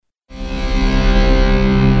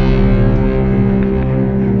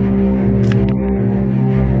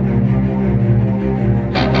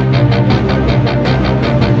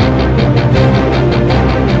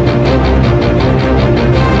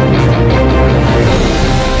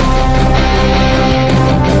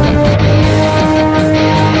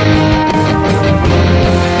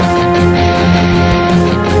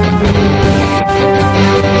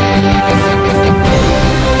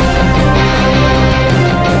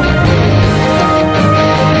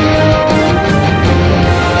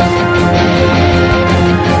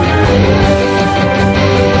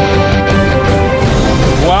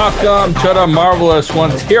welcome to the Marvelous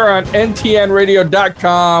Ones here on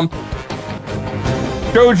ntnradio.com.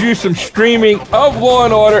 Showed you some streaming of Law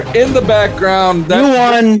and Order in the background. You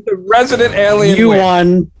won. The resident alien. You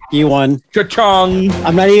won. You won. Cha-chung.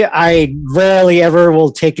 I rarely ever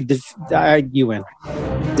will take a you win.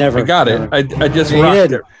 Never. I got never. it. I just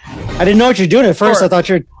rocked it. I didn't know what you're doing at first. I thought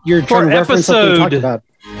you're trying to reference something we talked about.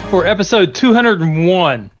 For episode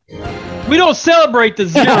 201. We don't celebrate the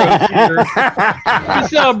zeros here. We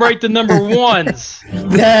celebrate the number ones.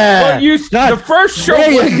 Yeah. The first show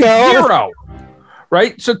was 0.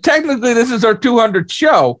 Right? So technically this is our 200th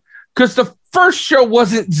show because the first show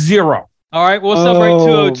wasn't 0. All right, we'll celebrate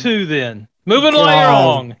 202 then. Moving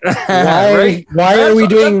along. Why are we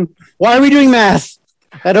doing math?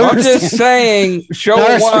 I don't understand. I'm just saying show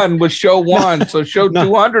 1 was show 1, so show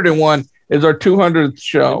 201 is our 200th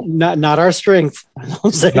show. Not our strength.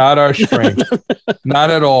 Not our strength. Not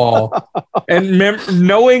at all. And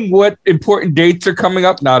knowing what important dates are coming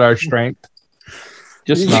up, not our strength.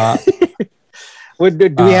 Just not. Do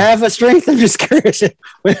we have a strength? I'm just curious.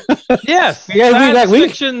 Yes. Science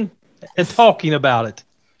fiction and talking about it.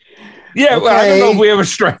 Yeah, okay. well, I don't know if we have a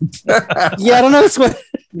strength. Yeah, I don't know. I don't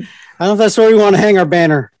know if that's where we want to hang our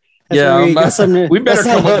banner. We better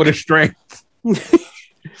come up with a strength.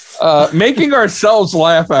 Making ourselves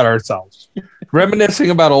laugh at ourselves.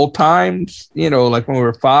 Reminiscing about old times, like when we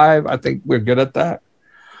were 5. I think we're good at that.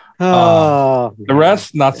 The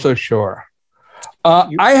rest, not so sure.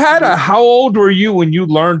 I had a how old were you when you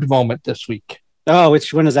learned moment this week. Oh,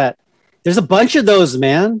 which one is that? There's a bunch of those,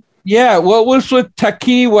 man. Yeah, well, it was with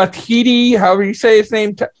Taki Watiti, however you say his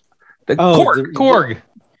name. Korg.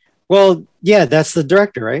 Well, yeah, that's the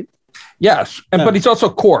director, right? Yes, but he's also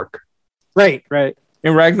Korg. Right.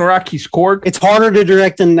 In Ragnarok, he's Korg. It's harder to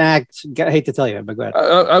direct and act. I hate to tell you, but go ahead.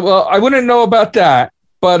 Well, I wouldn't know about that,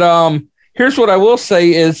 but here's what I will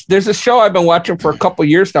say is there's a show I've been watching for a couple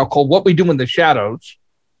years now called What We Do in the Shadows.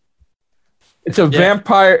 It's a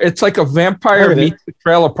vampire. It's like a vampire meets the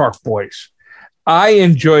Trailer Park Boys. I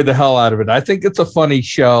enjoy the hell out of it. I think it's a funny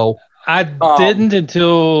show. I didn't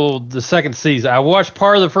until the second season. I watched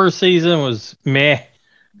part of the first season, was meh.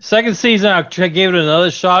 Second season, I gave it another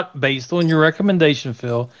shot based on your recommendation,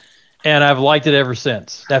 Phil, and I've liked it ever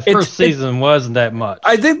since. That first season wasn't that much.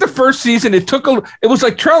 I think the first season, it was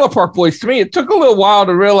like Trailer Park Boys to me. It took a little while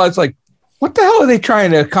to realize, like, what the hell are they trying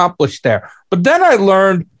to accomplish there? But then I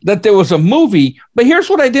learned that there was a movie. But here's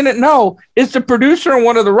what I didn't know is the producer and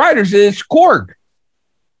one of the writers is Korg.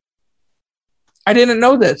 I didn't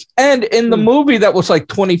know this. And in the movie that was like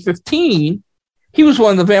 2015, he was one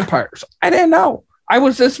of the vampires. I didn't know. I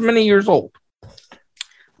was this many years old.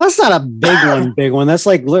 That's not a big one. That's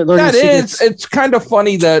like learning that secrets. It's kind of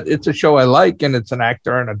funny that it's a show I like and it's an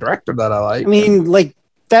actor and a director that I like. I mean, like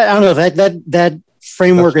that. I don't know that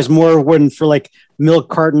framework is more one for like milk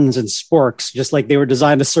cartons and sporks, just like they were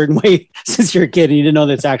designed a certain way since you're a kid and you didn't know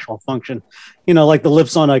that's actual function. Like the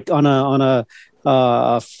lips on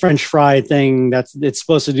a French fry thing it's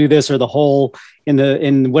supposed to do this, or the hole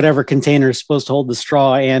in whatever container is supposed to hold the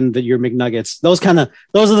straw and your McNuggets. Those are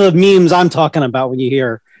the memes I'm talking about when you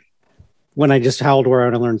hear when I just how old were I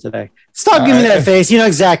learned today. Stop giving me that face. You know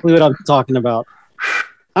exactly what I'm talking about.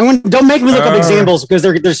 Don't make me look up examples because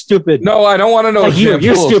they're stupid. No, I don't want to know. Like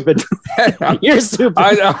you're stupid. You're stupid.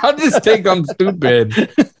 I'll just take I'm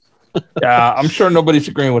stupid. Yeah, I'm sure nobody's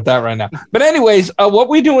agreeing with that right now. But anyways, What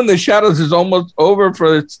We Do in the Shadows is almost over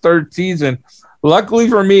for its 3rd season. Luckily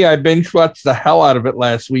for me, I binge watched the hell out of it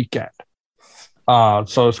last weekend. So I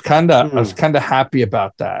was kind of happy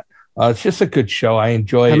about that. It's just a good show. I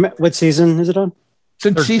enjoy it. What season is it on? It's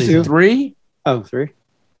in season 3. Oh, 3.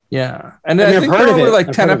 Yeah, and I think there were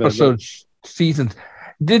like 10 episodes seasons.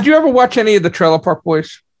 Did you ever watch any of the Trailer Park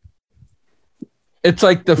Boys? It's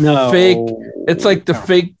like the fake. It's like the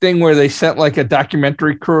fake thing where they sent like a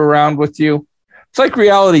documentary crew around with you. It's like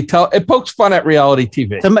reality. It pokes fun at reality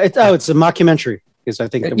TV. It's a mockumentary. Because I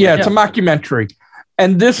think it's a mockumentary,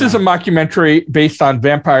 and this is a mockumentary based on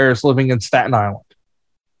vampires living in Staten Island.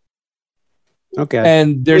 Okay,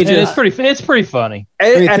 and it's pretty funny.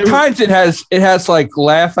 At times, it has like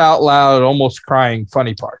laugh out loud, almost crying,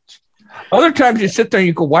 funny parts. Other times, you sit there and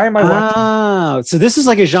you go, "Why am I watching?" So this is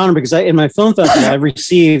like a genre because in my film festival, I've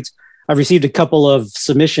received a couple of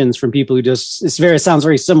submissions from people who it sounds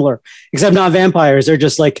very similar, except not vampires. They're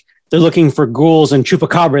just like they're looking for ghouls and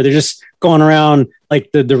chupacabra. They're just going around like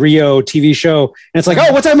the Rio TV show, and it's like,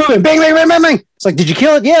 oh, what's that moving? Bang, bang, bang, bang, bang. It's like, did you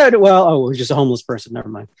kill it? Yeah. Well, it was just a homeless person. Never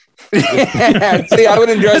mind. See, I would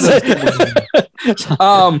enjoy this.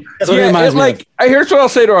 Here's what I'll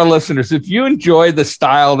say to our listeners: if you enjoy the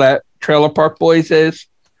style that Trailer Park Boys is,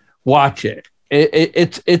 watch it.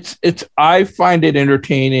 It's I find it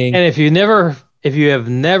entertaining. And if you have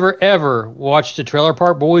never ever watched the Trailer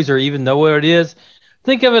Park Boys or even know what it is,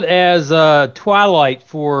 think of it as Twilight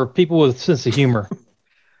for people with sense of humor.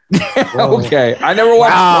 Okay, I never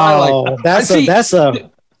watched Twilight. That's a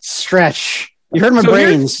stretch. You hurt my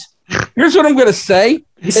brains. Here's what I'm gonna say: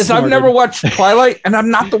 I've never watched Twilight, and I'm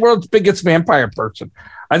not the world's biggest vampire person.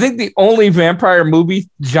 I think the only vampire movie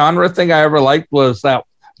genre thing I ever liked was that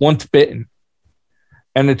Once Bitten,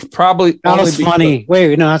 and it's probably that was funny.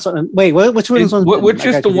 Wait, no, that's which one is one? Which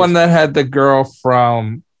is the one that had the girl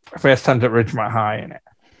from Fast Times at Ridgemont High in it?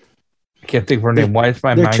 I can't think of her name. Why is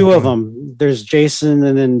my mind? There are two of them. There's Jason,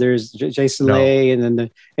 and then there's Jason Leigh, and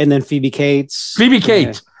then Phoebe Cates. Phoebe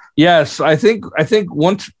Cates. Yes, I think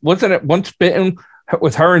once wasn't it Once Bitten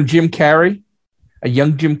with her and Jim Carrey, a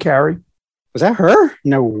young Jim Carrey. Was that her?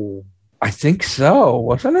 No, I think so.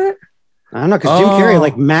 Wasn't it? I don't know because Jim Carrey,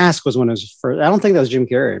 like Mask, was when it was first. I don't think that was Jim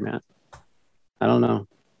Carrey, man. I don't know.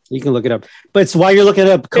 You can look it up. But it's while you're looking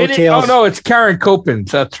up coattails. No, it's Karen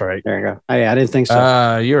Copins. That's right. There you go. I didn't think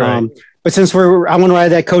so. You're right. But since I want to ride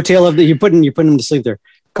that coattail of you're putting them to sleep there.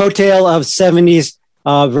 Coattail of 70s.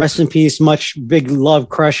 Rest in peace. Much big love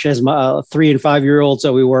crush as my 3 and 5 year olds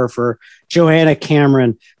that we were for Joanna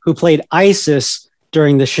Cameron, who played Isis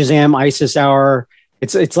during the Shazam Isis hour.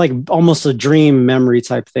 It's like almost a dream memory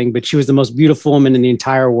type thing. But she was the most beautiful woman in the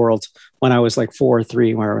entire world when I was like 4 or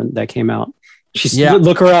 3 when that came out.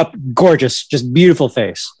 Look her up. Gorgeous. Just beautiful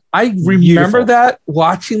face. I remember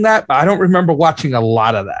watching that, but I don't remember watching a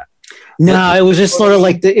lot of that. No, it was just sort of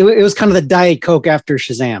like it was kind of the Diet Coke after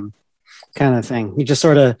Shazam kind of thing. You just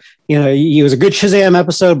sort of, it was a good Shazam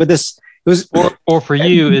episode, but it was. Or for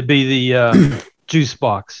you, it'd be the juice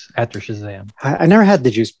box after Shazam. I never had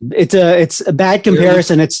the juice. It's a bad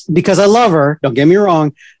comparison. It's because I love her. Don't get me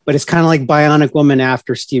wrong, but it's kind of like Bionic Woman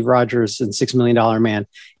after Steve Rogers and $6 Million Man.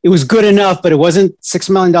 It was good enough, but it wasn't $6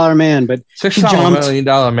 Million Man. But $6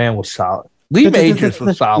 Million Man was solid. Lee Majors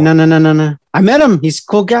was solid. No. I met him. He's a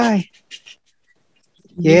cool guy.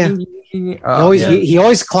 Yeah. He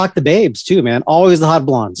always clocked the babes too, man. Always the hot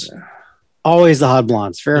blondes. Always the hot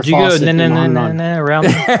blondes. Farrah Fawcett. Around.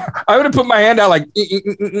 I would have put my hand out like.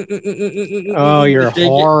 Oh, you're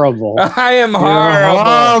horrible. I am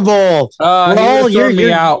horrible. You're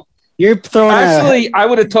me out. You're throwing. Actually, I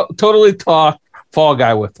would have totally talked Fall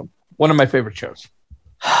Guy with them. One of my favorite shows.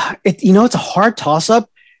 It's a hard toss up.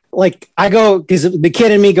 Like I go because the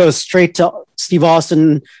kid in me goes straight to Steve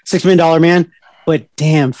Austin, $6 Million Man. But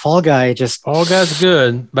damn, Fall Guy Fall Guy's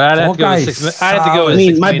good, but I'd have to go with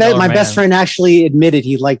 $6 million. My best friend actually admitted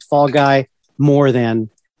he liked Fall Guy more than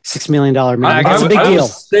 $6 Million Man. That's a big deal.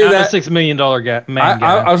 I'm a $6 million guy.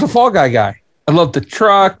 I was a Fall Guy. I loved the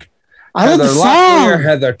truck. I love the song.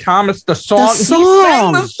 Heather Thomas, the song. He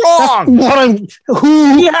sang the song.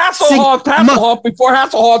 He Hasselhoff before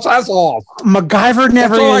Hasselhoff's Hasselhoff. MacGyver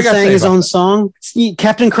never even sang his own song.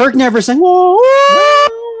 Captain Kirk never sang.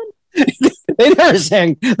 They never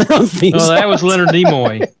sang their own theme songs. That was Leonard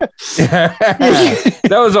Nimoy.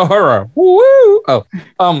 That was a horror. Woo! Oh,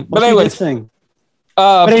 but anyway,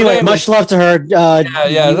 much love to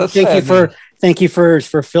her. Thank you for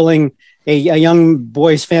fulfilling a young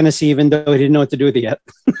boy's fantasy, even though he didn't know what to do with it yet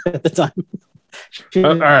at the time.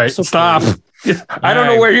 All right, stop. I don't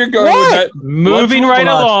know where you're going with that. Moving right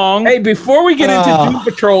along. Hey, before we get into Doom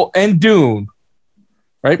Patrol and Dune,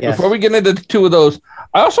 right? Yes. Before we get into the two of those,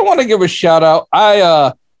 I also want to give a shout out.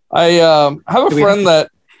 I have a friend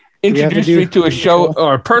that introduced me to a show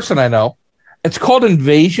or a person I know. It's called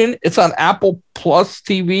Invasion. It's on Apple Plus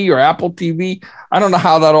TV or Apple TV. I don't know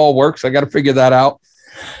how that all works. I got to figure that out.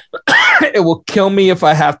 It will kill me if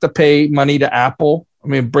I have to pay money to Apple. I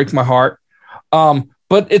mean, break my heart.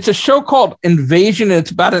 But it's a show called Invasion. And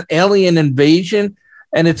it's about an alien invasion,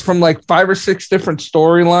 and it's from like 5 or 6 different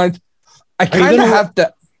storylines. I kind of have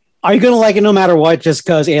to. Are you going to like it no matter what, just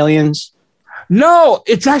because aliens? No,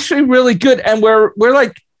 it's actually really good, and we're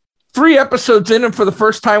like 3 episodes in, and for the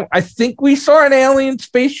first time, I think we saw an alien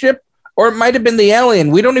spaceship, or it might have been the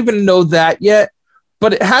alien. We don't even know that yet,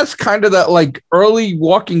 but it has kind of that like early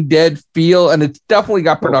Walking Dead feel, and it's definitely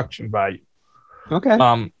got production value. Okay.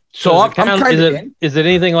 So I'm kind of. Is it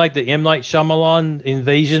anything like the M. Night Shyamalan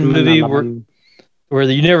Invasion movie where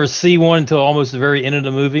you never see one until almost the very end of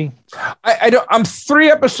the movie? I don't. I'm 3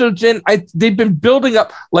 episodes in. They've been building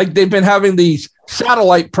up, like they've been having these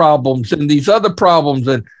satellite problems and these other problems,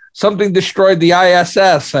 and something destroyed the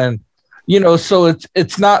ISS, and so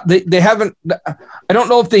it's not. They haven't. I don't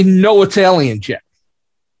know if they know it's aliens yet.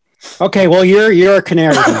 Okay, well you're a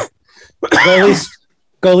canary. At least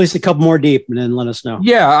go at least a couple more deep and then let us know.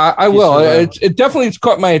 Yeah, I will. It definitely has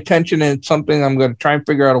caught my attention, and it's something I'm going to try and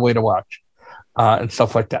figure out a way to watch and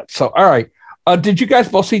stuff like that. So, all right. Did you guys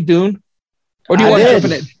both see Dune? Or do you want to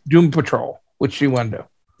jump in Doom Patrol? Which do you want to do?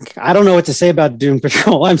 I don't know what to say about Doom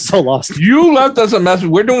Patrol. I'm so lost. You left us a message.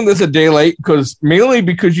 We're doing this a day late mainly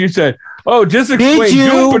because you said, "Oh, just explain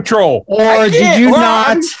Doom Patrol." Or did you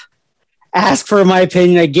not ask for my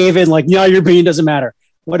opinion? I gave in like, no, your opinion doesn't matter.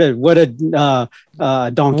 What a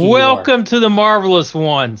donkey. Welcome to the marvelous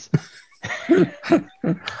ones. Hey,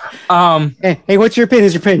 what's your opinion?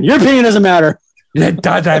 Is your opinion? Your opinion doesn't matter. It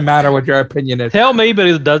doesn't matter what your opinion is. Tell me, but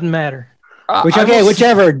it doesn't matter.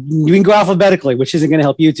 Whichever. You can go alphabetically, which isn't going to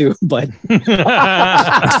help you too. But that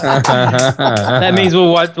means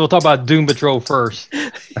we'll talk about Doom Patrol first.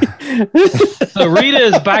 So Rita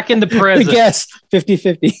is back in the present. Yes,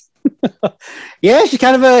 50-50. Yeah, she's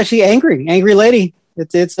kind of she angry lady.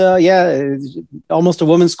 It's almost a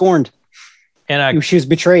woman scorned. And she was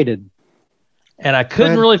betrayed. And I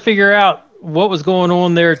couldn't really figure out what was going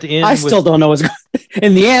on there at the end. I still don't know what's going on.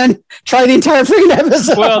 In the end, try the entire freaking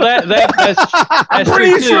episode. Well, that's I'm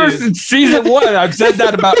pretty sure since season 1, I've said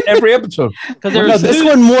that about every episode. This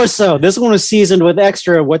one more so. This one was seasoned with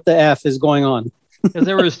extra what the F is going on. Because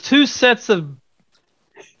there was 2 sets of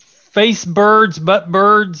face birds, butt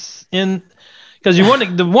birds in. Because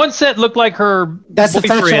the one set looked like her. That's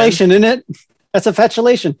boyfriend. A fatulation, isn't it? That's a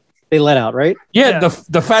fatulation. They let out, right? Yeah.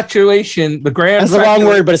 The fatulation, the grand. That's the wrong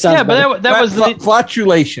word, but it sounds. Yeah, but that was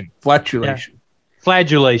flatulation. Flatulation.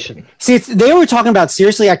 Flagellation. See, they were talking about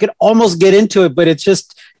seriously. I could almost get into it, but it's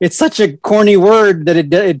such a corny word that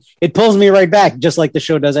it pulls me right back, just like the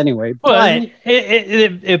show does anyway. Well,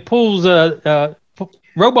 it pulls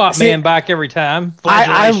Robot Man back every time.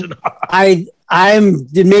 It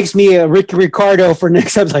makes me a Ricky Ricardo for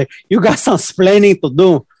next episode. Like, you got some explaining to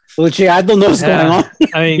do. Which I don't know what's going on.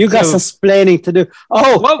 I mean, you got some explaining to do.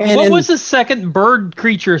 Oh, what was the second bird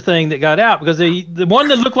creature thing that got out? Because the one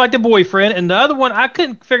that looked like the boyfriend, and the other one I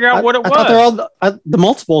couldn't figure out what it was. I thought they're all the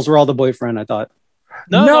multiples were all the boyfriend. I thought.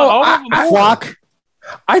 No, Flock.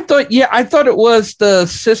 I thought it was the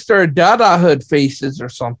sister Dada Hood faces or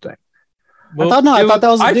something. Well, I thought that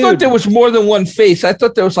was. I thought there was more than one face. I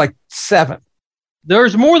thought there was like 7.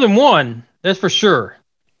 There's more than one. That's for sure.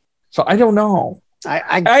 So I don't know.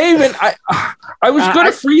 I was going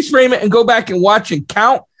to freeze frame it and go back and watch and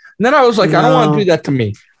count. And then I was like, I don't want to do that to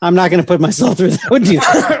me. I'm not going to put myself through that with you.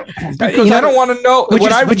 Because I don't want to know.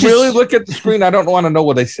 When I really look at the screen, I don't want to know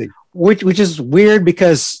what I see. Which is weird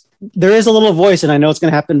because there is a little voice, and I know it's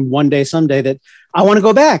going to happen one day, someday, that I want to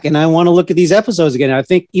go back and I want to look at these episodes again. I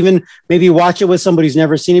think even maybe watch it with somebody who's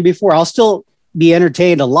never seen it before. I'll still be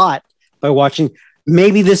entertained a lot by watching.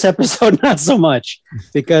 Maybe this episode, not so much,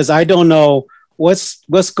 because I don't know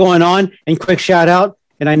what's going on. And quick shout out,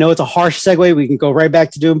 and I know it's a harsh segue, we can go right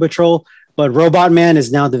back to Doom Patrol, but Robot Man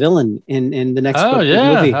is now the villain in the next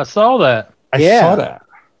movie. I saw that. I saw that.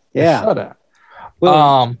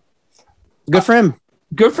 Well, good for him.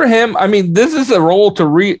 Good for him. I mean, this is a role to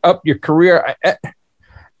re-up your career.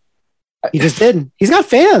 He just did. He's got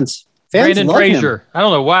fans. Brandon Fraser. I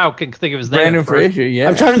don't know why I couldn't think of his name. Brandon Fraser, yeah.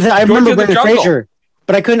 I'm trying to think. I remember Brandon Fraser.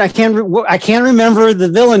 But I can't remember the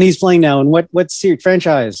villain he's playing now. And what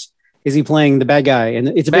franchise is he playing the bad guy? And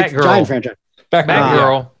it's a big giant franchise.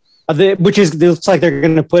 Batgirl. Which looks like they're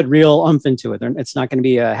going to put real oomph into it. It's not going to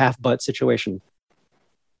be a half butt situation.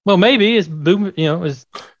 Well, maybe it's Doom. It's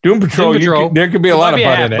Doom Patrol. There could be a lot of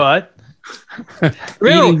butt in it. Butt.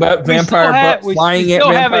 Eating butt, vampire butt, flying it. We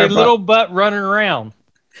still have a little butt running around.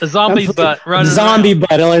 A zombie's butt running zombie around.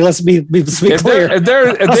 Butt. Like, let's be clear.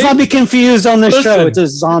 Let's not be confused on this show. It's a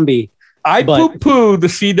zombie. I poo-poo the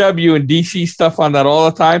CW and DC stuff on that all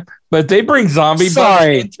the time, but they bring zombie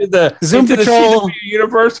butts into the CW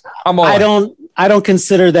universe. I don't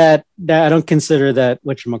consider that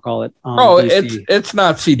whatchamacallit. It's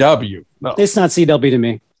not CW. No. It's not CW to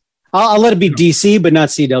me. I'll let it be DC, but not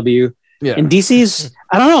CW. Yeah. And DC's,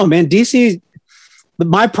 I don't know, man. DC.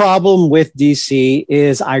 My problem with DC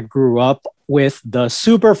is I grew up with the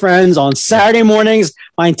Super Friends on Saturday mornings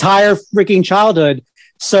my entire freaking childhood.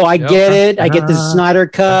 So I get it. I get the Snyder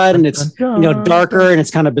cut, and it's darker and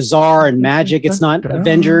it's kind of bizarre and magic. It's not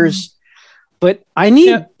Avengers, but I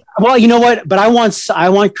need. Well, you know what? But I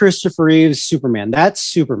want Christopher Reeve's Superman. That's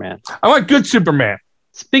Superman. I want good Superman.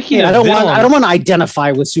 Speaking of, I don't want to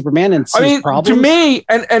identify with Superman and see problems. To me,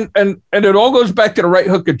 and it all goes back to the right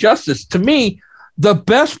hook of justice. To me, the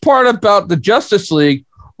best part about the Justice League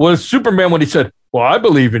was Superman when he said, well, I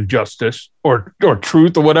believe in justice or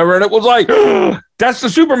truth or whatever. And it was like, that's the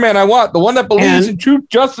Superman I want. The one that believes in truth,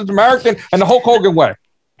 justice, American, and the Hulk Hogan way.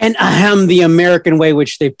 and ahem, the American way,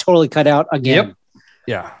 which they've totally cut out again. Yep.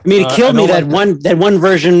 Yeah. I mean, it killed me that one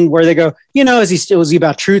version where they go, was he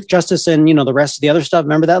about truth, justice, and the rest of the other stuff.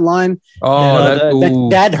 Remember that line? Oh,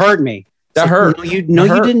 that hurt me. That hurt. No, you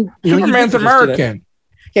didn't. Superman's American.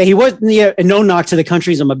 Yeah, he was. Yeah, no knock to the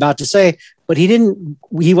countries I'm about to say, but he didn't.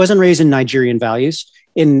 He wasn't raised in Nigerian values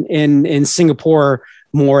in Singapore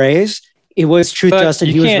mores. It was truth, justice.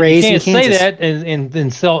 He was raised in Kansas. You can't say that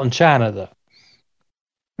and sell it in China though.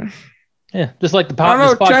 Yeah, just like this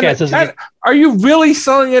podcast. China, are you really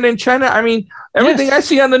selling it in China? I mean, everything I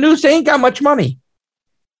see on the news, they ain't got much money.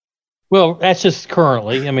 Well, that's just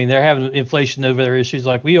currently. I mean, they're having inflation over their issues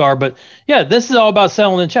like we are, but yeah, this is all about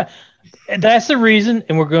selling in China. And that's the reason.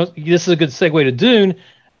 And this is a good segue to Dune.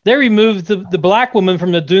 They removed the black woman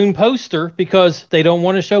from the Dune poster because they don't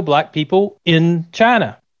want to show black people in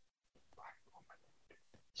China.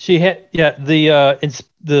 She had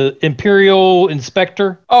the Imperial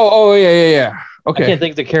Inspector. Oh yeah. Okay. I can't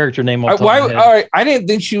think of the character name. All right. I didn't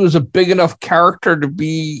think she was a big enough character to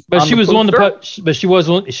be. But she was on the. But she was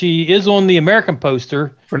on. She is on the American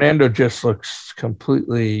poster. Fernando just looks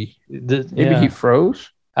completely. Maybe he froze.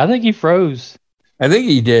 I think he froze. I think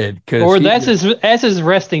he did. Or that's his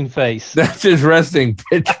resting face. That's his resting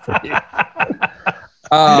pitch.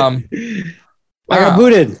 I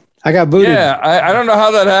got booted. Yeah, I don't know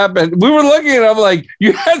how that happened. We were looking and I'm like,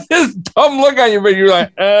 you had this dumb look on your face. You're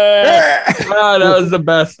like, that was the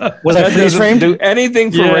best. Was that freeze framed? Do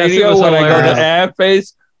anything for radio when I go to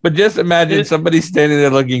face, but just imagine somebody standing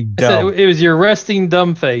there looking dumb. It was your resting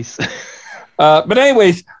dumb face. But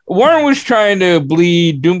anyways, Warren was trying to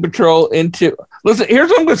bleed Doom Patrol into. Listen, here's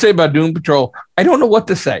what I'm going to say about Doom Patrol. I don't know what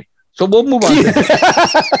to say. So we'll move on.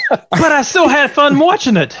 But I still had fun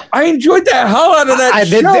watching it. I enjoyed the hell out of that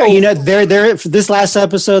show. There for this last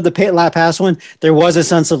episode, the past one, there was a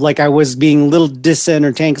sense of like I was being a little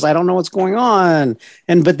disentertained because I don't know what's going on.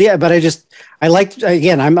 But I liked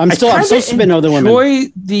again. I'm still spitting over the women.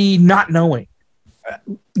 Enjoy the not knowing.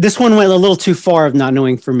 This one went a little too far of not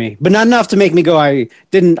knowing for me, but not enough to make me go. I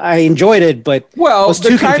enjoyed it, but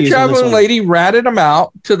the time traveling lady ratted him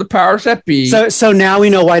out to the powers that be. So now we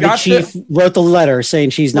know why the chief wrote the letter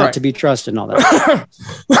saying she's not to be trusted and all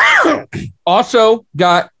that. Also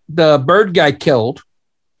got the bird guy killed.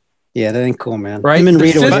 Yeah, that ain't cool, man. Right,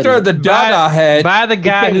 the sister of the Dada head by the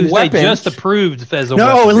guy who they just approved as a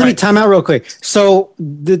weapon. No, let me time out real quick. So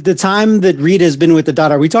the time that Rita has been with the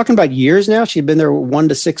Dada, are we talking about years now? She's been there 1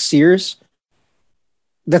 to 6 years.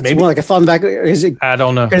 That's more like I thought back. Is it? I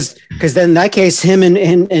don't know. Because then in that case, him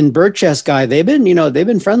and Bird Chest guy, they've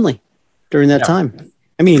been friendly during that time.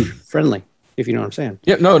 I mean, friendly, if you know what I'm saying.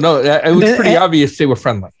 Yeah, no, it was pretty obvious they were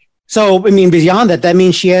friendly. So, I mean, beyond that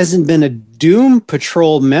means she hasn't been a Doom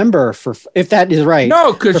Patrol member if that is right.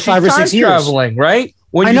 No, because she's 5 or 6 years traveling, right?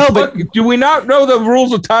 But do we not know the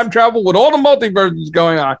rules of time travel with all the multiverses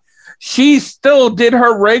going on? She still did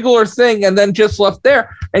her regular thing and then just left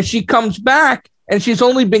there, and she comes back, and she's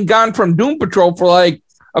only been gone from Doom Patrol for like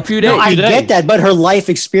a few days. No, I get that, but her life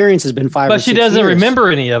experience has been 5 or 6 years. But she doesn't remember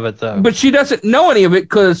any of it, though. But she doesn't know any of it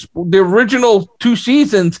because the original 2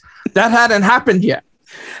 seasons that hadn't happened yet.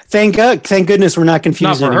 Thank goodness we're not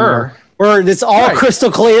confused anymore. Her. Or it's all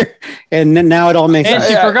crystal clear, and now it all makes sense.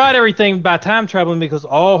 And she forgot everything by time traveling because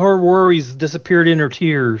all her worries disappeared in her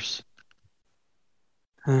tears.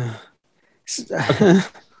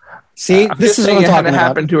 See, this is what I'm talking about. It hasn't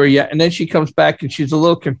happened to her yet, and then she comes back and she's a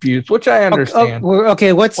little confused, which I understand.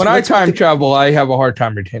 Okay, when I time travel, I have a hard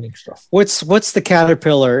time retaining stuff. What's the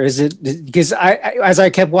caterpillar? Is it because as I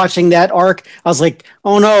kept watching that arc, I was like,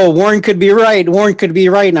 oh no, Warren could be right. Warren could be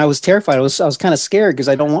right, and I was terrified. I was kind of scared because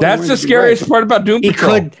I don't want. That's Warren the scariest part about Doom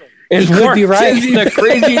Patrol. He could be right. He's a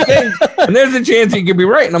crazy thing, and there's a chance he could be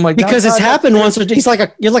right. And I'm like, because it's happened once. He's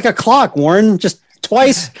like you're like a clock, Warren. Just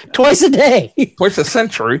twice a day, twice a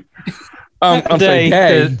century. A day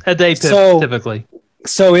typically.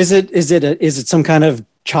 So is it some kind of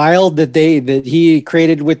child that he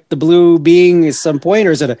created with the blue being at some point,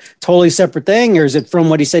 or is it a totally separate thing, or is it from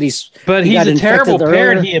what he said he's a terrible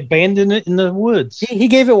parent? He abandoned it in the woods. He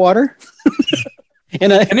gave it water.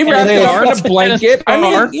 and he wrapped it in a blanket. I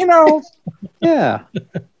mean, yeah.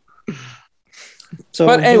 So,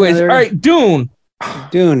 but anyways, all right, Dune.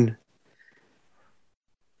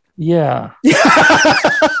 Yeah.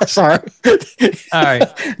 Sorry. All right.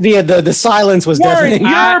 The silence was Warren, deafening.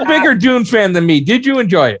 You're a bigger Dune fan than me. Did you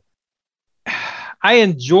enjoy it? I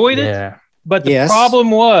enjoyed it, but the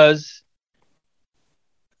problem was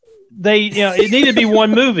it needed to be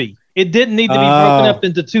one movie. It didn't need to be broken up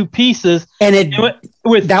into 2 pieces, and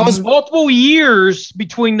multiple years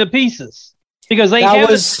between the pieces because they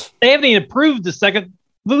haven't even approved the second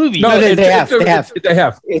movie? No, they have. They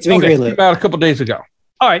have. It's been Came greenlit. out a couple days ago.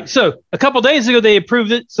 All right, so a couple days ago they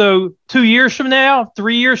approved it. So 2 years from now,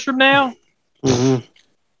 3 years from now,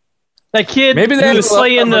 that kid Maybe who they was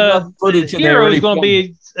playing the hero is going to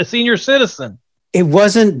be a senior citizen. It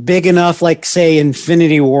wasn't big enough, like say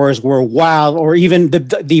Infinity Wars, where wow, or even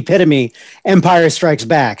the epitome, Empire Strikes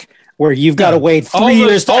Back, where you've got to wait 3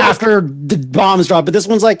 years after the bombs drop. But this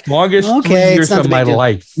one's like longest 3 years of my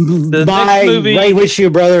life. Right with you,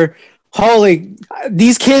 brother. Holy,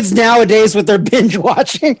 these kids nowadays with their binge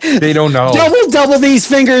watching, they don't know. Double these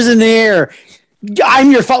fingers in the air.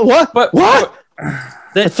 I'm your father. What?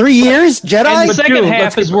 The 3 years, Jedi. And the second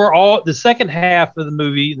half is where the second half of the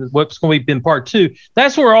movie, what's going to be in part 2.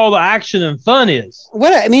 That's where all the action and fun is.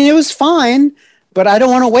 I mean, it was fine, but I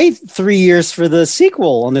don't want to wait 3 years for the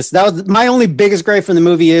sequel on this. That was my only biggest gripe from the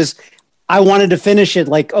movie is I wanted to finish it.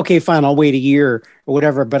 Like, okay, fine, I'll wait a year or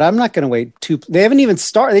whatever, but I'm not going to wait They haven't even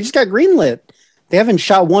started. They just got greenlit. They haven't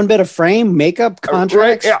shot one bit of frame, makeup,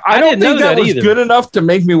 contracts. Right. I don't think that was good enough to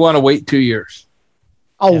make me want to wait 2 years.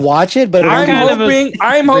 I'll watch it, but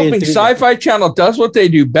I'm hoping Sci-Fi Channel does what they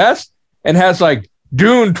do best and has like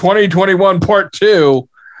Dune 2021 Part 2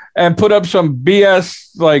 and put up some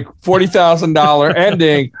BS like $40,000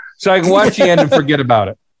 ending so I can watch the end and forget about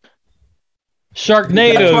it.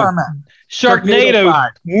 Sharknado,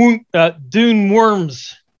 Dune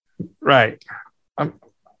worms. Right.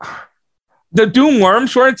 The Dune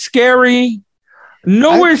worms weren't scary.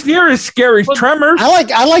 Nowhere near as scary as Tremors.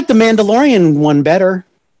 I like the Mandalorian one better.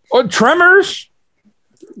 Or Tremors.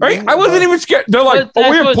 Right? I wasn't even scared. They're like, we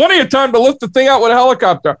have plenty of time to lift the thing out with a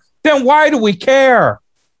helicopter. Then why do we care?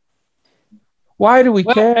 Why do we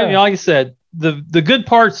care? I mean, like I said, the good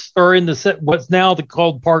parts are in the set. What's now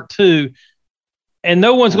called Part 2, and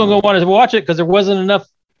no one's going to want to watch it because there wasn't enough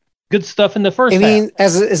good stuff in the first. I mean,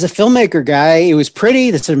 as a filmmaker guy, it was pretty.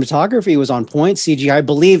 The cinematography was on point. CGI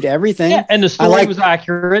believed everything. Yeah, and the story was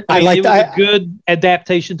accurate. It was a good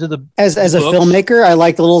adaptation to the. As a filmmaker, I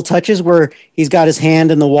like the little touches where he's got his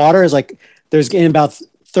hand in the water. It's like there's in about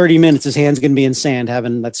 30 minutes, his hand's going to be in sand,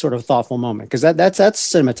 having that sort of thoughtful moment because that's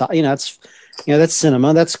cinematography. That's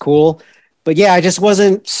cinema. That's cool. But yeah, I just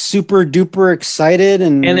wasn't super duper excited,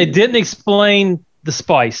 and they didn't explain the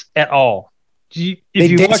spice at all. They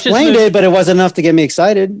explained it, but it wasn't enough to get me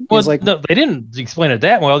excited. Well, it was like, no, they didn't explain it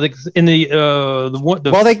that well. In the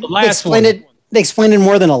last explained one. it. They explained it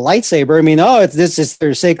more than a lightsaber. I mean, it's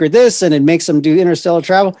their sacred this, and it makes them do interstellar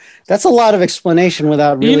travel. That's a lot of explanation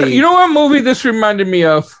without really. You know what movie this reminded me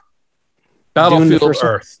of? Battlefield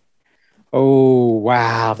Earth. Oh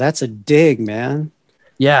wow, that's a dig, man.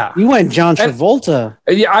 Yeah, you went John Travolta.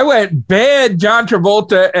 Yeah, I went bad John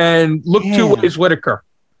Travolta and look two ways Whitaker.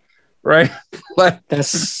 Right, like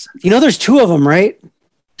there's two of them, right?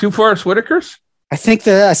 Two Forrest Whitakers. I think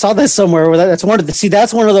that I saw that somewhere. That's one of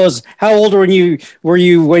those. How old were you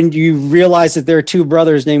when you realized that there are two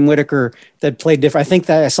brothers named Whitaker that played different? I think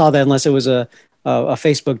that I saw that unless it was a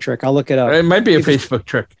Facebook trick. I'll look it up. It might be a Facebook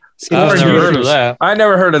trick. I've never heard of that. I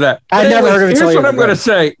never heard of that. I never heard of it. Here's what I'm going to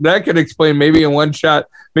say. That could explain maybe in one shot.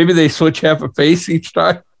 Maybe they switch half a face each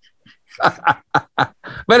time.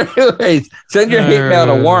 But anyways, send your hate mail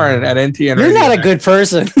to Warren at NTN. You're not a good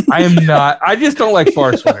person. I am not. I just don't like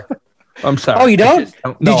Forrest Whitaker. I'm sorry. Oh, you don't?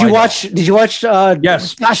 Did you watch?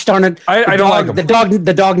 Yes. Gosh darn it! I don't like him.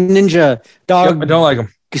 The dog ninja dog. Yep, I don't like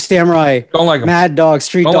him. Samurai. Don't like him. Mad Dog,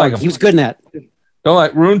 Street don't Dog. Like him. He was good in that. Don't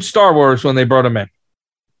like ruined Star Wars when they brought him in.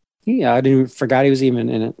 Yeah, I forgot he was even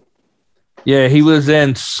in it. Yeah, he was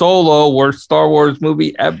in Solo, worst Star Wars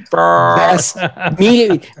movie ever. Best,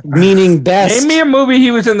 meaning best. Name me a movie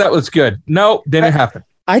he was in that was good. No, didn't happen.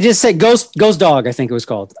 I just said Ghost Dog, I think it was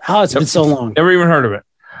called. Oh, it's been so long. Never even heard of it.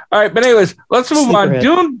 All right, but anyways, let's move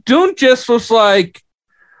on. Dune just was like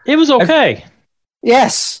it was okay.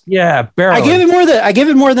 Yes. Yeah, barely. I give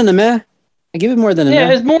it more than a meh. I give it more than a meh.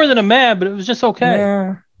 Yeah, it's more than a meh, but it was just okay.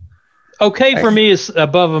 Yeah. Okay for me is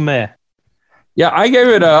above a meh. Yeah, I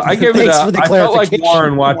felt like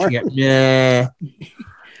Warren watching it. Yeah.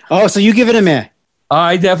 Oh, so you give it a meh?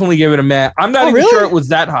 I definitely give it a meh. I'm not even sure it was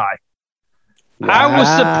that high. Wow. I was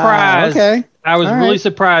surprised. Okay. I was really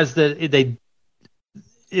surprised that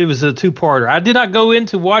it was a two-parter. I did not go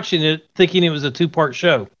into watching it thinking it was a two-part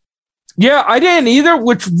show. Yeah, I didn't either,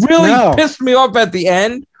 which really pissed me off at the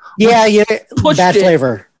end. Yeah. Bad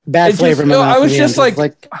flavor. Bad flavor. I was just like,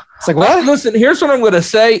 it's like what? Listen, here's what I'm going to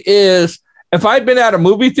say is if I'd been at a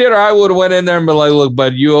movie theater, I would have went in there and been like, look,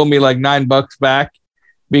 bud, you owe me like $9 back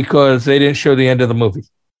because they didn't show the end of the movie.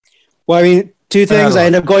 Well, I mean, Two things. I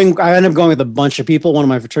end up going with a bunch of people. One of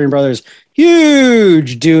my fraternity brothers,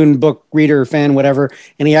 huge Dune book reader fan, whatever.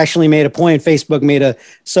 And he actually made a point. Facebook made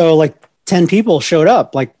so like 10 people showed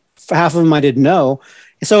up. Like half of them I didn't know.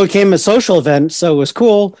 So it became a social event. So it was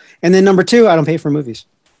cool. And then number 2, I don't pay for movies.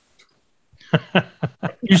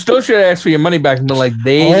 You still should ask for your money back and be like,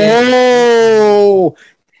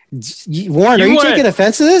 Warren, are you taking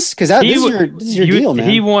offense to this? Because this is your deal, man.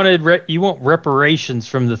 He wanted you want reparations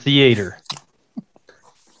from the theater.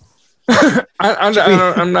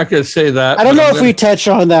 I'm not going to say that. I don't know if we touch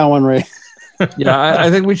on that one, Ray. Yeah,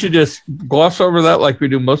 I think we should just gloss over that like we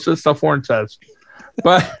do most of the stuff Warren says.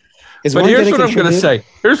 But here's what I'm going to say.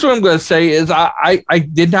 Here's what I'm going to say is I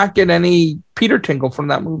did not get any Peter tingle from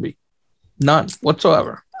that movie. None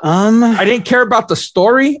whatsoever. I didn't care about the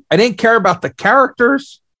story. I didn't care about the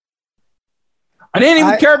characters. I didn't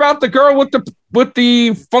even care about the girl with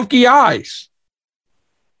the funky eyes.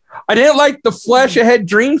 I didn't like the flash ahead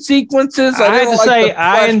dream sequences.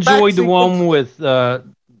 I enjoyed the one with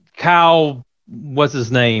Kyle. What's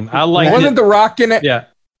his name? I like. Wasn't The Rock in it? Yeah.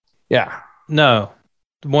 No,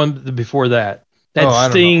 the one before that.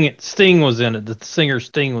 Sting. Sting was in it. The singer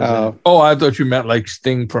Sting was in it. Oh, I thought you meant like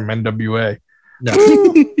Sting from NWA. No,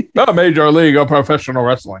 not Major League of Professional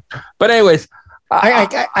Wrestling. But anyways.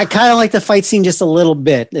 I kind of like the fight scene just a little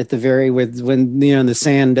bit at the when in the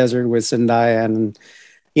sand desert with Zendaya and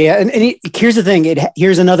here's the thing.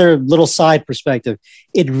 Here's another little side perspective.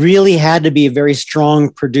 It really had to be a very strong,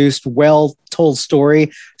 produced, well told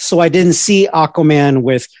story. So I didn't see Aquaman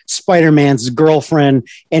with Spider-Man's girlfriend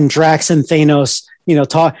and Drax and Thanos.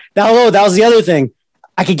 Talk. That was the other thing.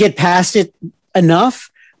 I could get past it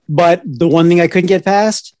enough, but the one thing I couldn't get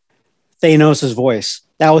past, Thanos' voice.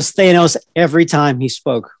 That was Thanos every time he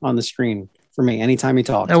spoke on the screen for me. Anytime he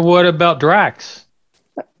talked. And what about Drax?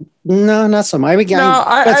 No, not so much. I didn't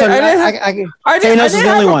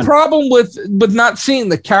have a problem with not seeing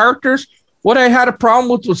the characters. What I had a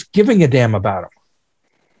problem with was giving a damn about him.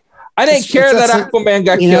 I didn't care that Aquaman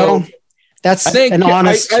got killed. That's an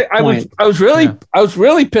honest point. I was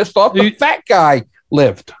really pissed off. The fat guy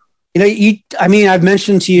lived. I've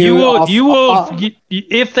mentioned to you.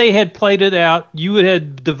 If they had played it out, you would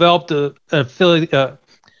have developed an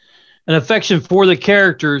affection for the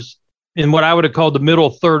characters in what I would have called the middle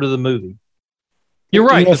third of the movie. You're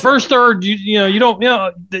right. The first third, you don't.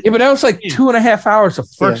 Yeah, but that was like 2.5 hours of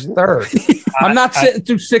first third. I'm not sitting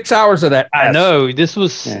through 6 hours of that. I know this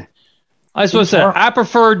was. Yeah. I was supposed to say I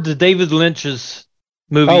preferred the David Lynch's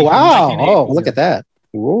movie. Oh wow! Oh, look at that.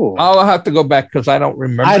 Ooh. I'll have to go back because I don't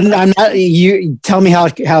remember. I'm not. You tell me how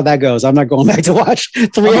that goes. I'm not going back to watch 3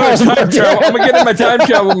 hours. I'm gonna get in my time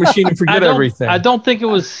travel machine and forget everything. I don't think it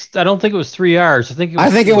was 3 hours. I think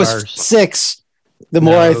it was 6. The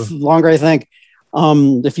longer I think.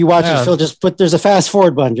 If you watch it, Phil, there's a fast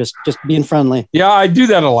forward button. Just being friendly. Yeah, I do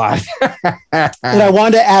that a lot. And I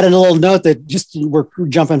wanted to add a little note that we're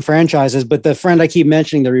jumping franchises, but the friend I keep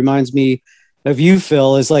mentioning that reminds me of you,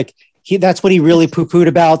 Phil, is like. That's what he really poo-pooed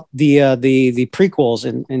about the prequels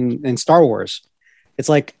in Star Wars. It's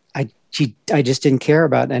like I just didn't care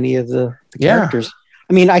about any of the characters.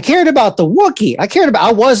 I mean, I cared about the Wookiee.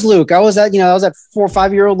 I was Luke. I was that 4 or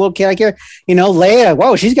 5 year old little kid. I care. Leia.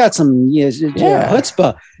 Whoa, she's got some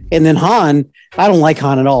chutzpah. And then Han. I don't like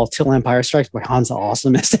Han at all till Empire Strikes Back. Han's the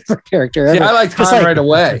awesomest ever character ever. Yeah, I liked Han right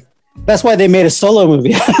away. That's why they made a Solo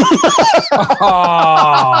movie. Solo,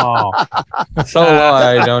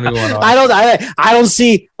 I don't even want to. I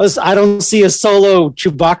don't see a Solo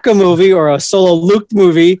Chewbacca movie or a Solo Luke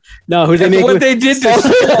movie. No, who they make what they did to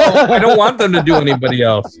Solo. I don't want them to do anybody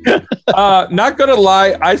else. Not gonna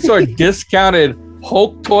lie, I saw discounted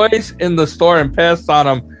Hulk toys in the store and passed on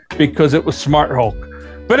them because it was Smart Hulk.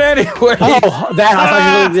 But anyway, I thought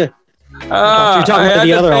you really did. You're talking about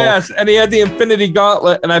the other Hulk. And he had the Infinity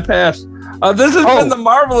Gauntlet, and I passed. This has been the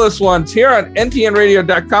Marvelous Ones here on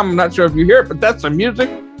ntnradio.com. I'm not sure if you hear it, but that's the music.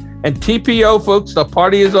 And TPO, folks, the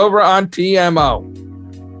party is over on TMO.